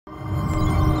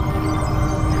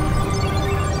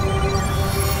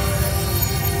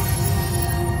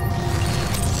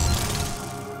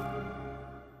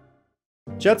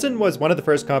Jetson was one of the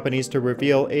first companies to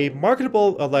reveal a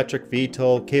marketable electric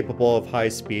VTOL capable of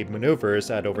high-speed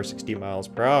maneuvers at over 60 miles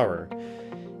per hour.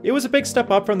 It was a big step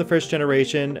up from the first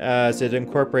generation as it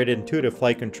incorporated intuitive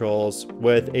flight controls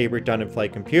with a redundant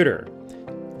flight computer.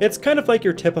 It's kind of like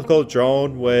your typical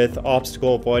drone with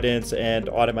obstacle avoidance and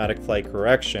automatic flight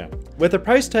correction. With a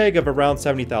price tag of around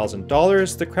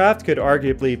 $70,000, the craft could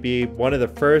arguably be one of the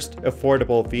first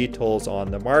affordable VTOLs on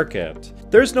the market.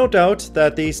 There's no doubt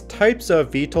that these types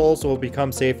of VTOLs will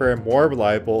become safer and more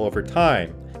reliable over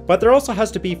time. But there also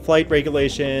has to be flight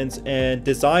regulations and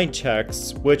design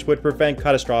checks which would prevent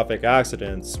catastrophic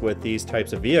accidents with these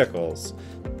types of vehicles.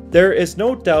 There is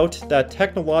no doubt that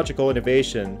technological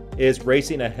innovation is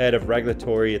racing ahead of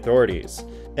regulatory authorities.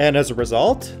 And as a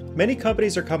result, many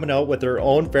companies are coming out with their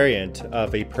own variant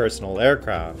of a personal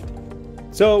aircraft.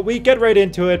 So we get right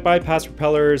into it, bypass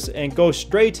propellers, and go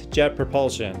straight jet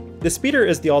propulsion. The Speeder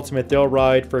is the ultimate thrill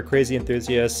ride for crazy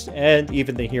enthusiasts and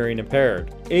even the hearing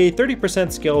impaired. A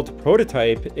 30% scaled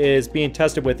prototype is being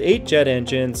tested with 8 jet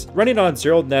engines running on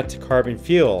zero net carbon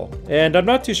fuel, and I'm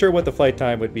not too sure what the flight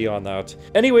time would be on that.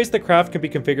 Anyways, the craft can be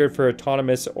configured for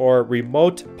autonomous or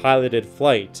remote piloted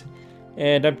flight,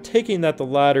 and I'm taking that the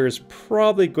latter is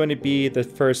probably going to be the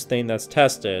first thing that's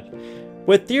tested.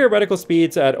 With theoretical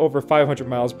speeds at over 500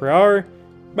 miles per hour,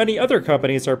 many other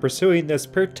companies are pursuing this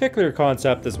particular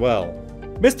concept as well.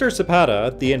 Mr.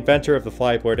 Zapata, the inventor of the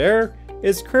Flyboard Air,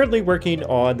 is currently working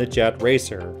on the Jet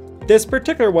Racer. This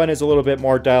particular one is a little bit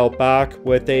more dialed back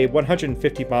with a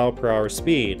 150 mile per hour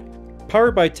speed.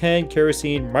 Powered by 10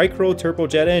 kerosene micro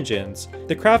turbojet engines,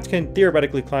 the craft can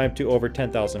theoretically climb to over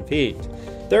 10,000 feet.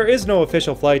 There is no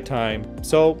official flight time,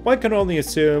 so one can only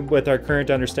assume with our current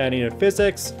understanding of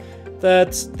physics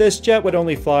that this jet would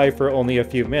only fly for only a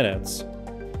few minutes.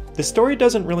 The story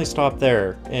doesn't really stop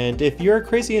there, and if you're a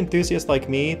crazy enthusiast like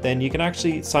me, then you can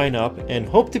actually sign up and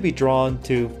hope to be drawn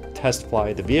to test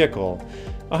fly the vehicle.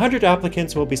 100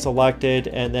 applicants will be selected,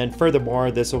 and then furthermore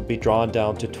this will be drawn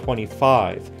down to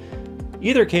 25.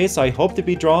 Either case, I hope to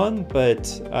be drawn,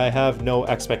 but I have no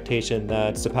expectation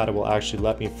that Zapata will actually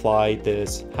let me fly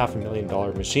this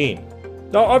 $500,000 machine.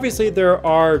 Now obviously there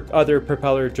are other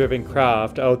propeller-driven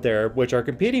craft out there which are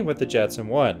competing with the Jetson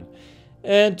One.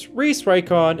 And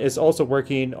Rykon is also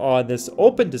working on this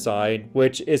open design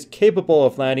which is capable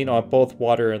of landing on both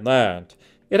water and land.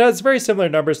 It has very similar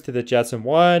numbers to the Jetson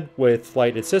One with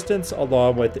flight assistance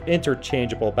along with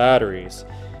interchangeable batteries.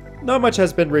 Not much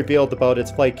has been revealed about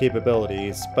its flight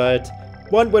capabilities, but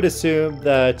one would assume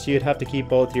that you'd have to keep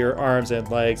both your arms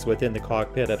and legs within the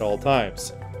cockpit at all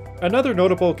times. Another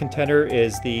notable contender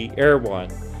is the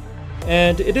AirOne,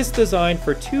 and it is designed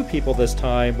for 2 people this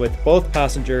time, with both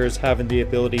passengers having the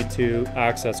ability to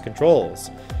access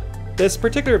controls. This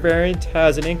particular variant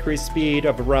has an increased speed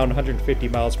of around 150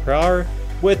 miles per hour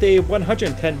with a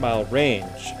 110 mile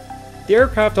range. The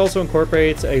aircraft also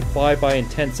incorporates a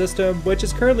fly-by-intent system which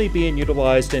is currently being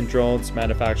utilized in drones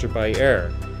manufactured by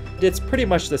Air. It's pretty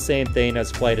much the same thing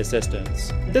as flight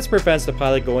assistance. This prevents the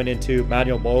pilot going into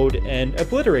manual mode and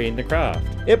obliterating the craft.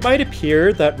 It might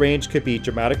appear that range could be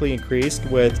dramatically increased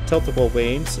with tiltable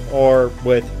wings or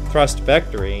with thrust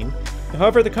vectoring.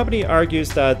 However, the company argues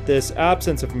that this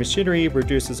absence of machinery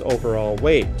reduces overall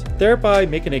weight, thereby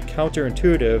making it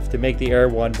counterintuitive to make the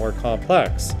AirOne more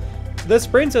complex. This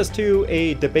brings us to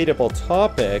a debatable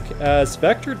topic, as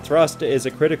vectored thrust is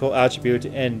a critical attribute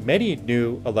in many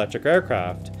new electric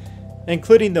aircraft,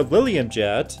 including the Lilium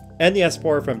Jet and the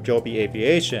S4 from Joby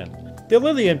Aviation. The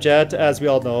Lilium Jet, as we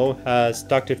all know, has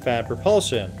ducted fan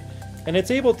propulsion, and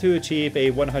it's able to achieve a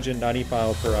 190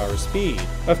 mile per hour speed.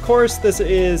 Of course, this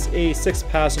is a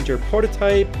 6-passenger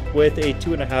prototype with a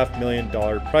 $2.5 million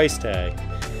price tag.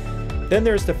 Then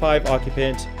there's the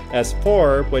 5-occupant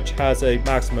S4, which has a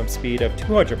maximum speed of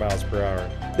 200 miles per hour.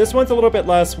 This one's a little bit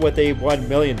less with a $1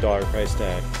 million price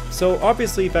tag. So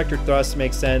obviously vectored thrust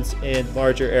makes sense in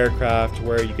larger aircraft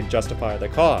where you can justify the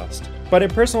cost. But in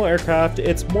personal aircraft,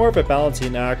 it's more of a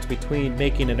balancing act between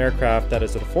making an aircraft that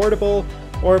is affordable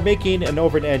or making an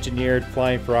over-engineered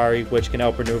flying Ferrari which can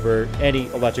outmaneuver any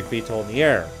electric VTOL in the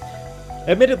air.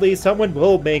 Admittedly, someone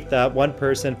will make that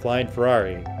one-person flying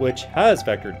Ferrari, which has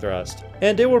vectored thrust,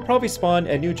 and it will probably spawn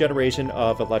a new generation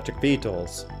of electric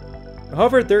VTOLs.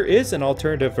 However, there is an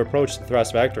alternative approach to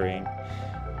thrust vectoring.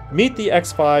 Meet the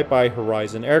X5 by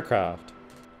Horizon Aircraft.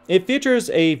 It features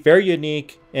a very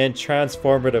unique and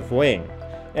transformative wing,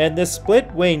 and this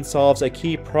split wing solves a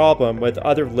key problem with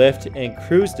other lift and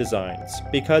cruise designs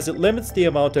because it limits the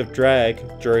amount of drag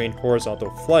during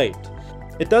horizontal flight.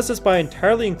 It does this by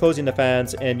entirely enclosing the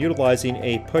fans and utilizing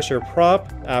a pusher prop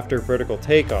after vertical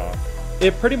takeoff.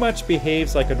 it pretty much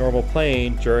behaves like a normal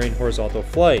plane during horizontal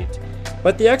flight.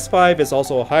 But the X5 is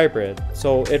also a hybrid,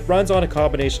 so it runs on a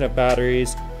combination of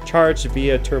batteries charged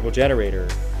via turbo generator.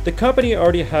 The company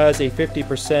already has a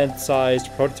 50%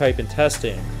 sized prototype in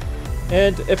testing,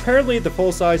 and apparently the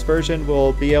full-size version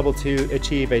will be able to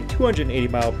achieve a 280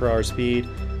 mph speed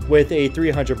with a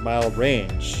 300 mile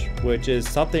range, which is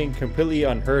something completely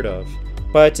unheard of.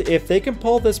 But if they can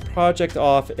pull this project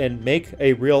off and make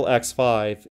a real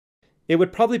X5, it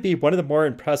would probably be one of the more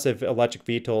impressive electric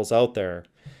VTOLs out there.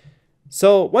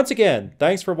 So once again,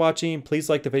 thanks for watching. Please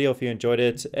like the video if you enjoyed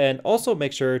it, and also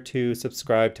make sure to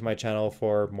subscribe to my channel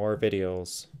for more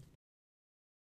videos.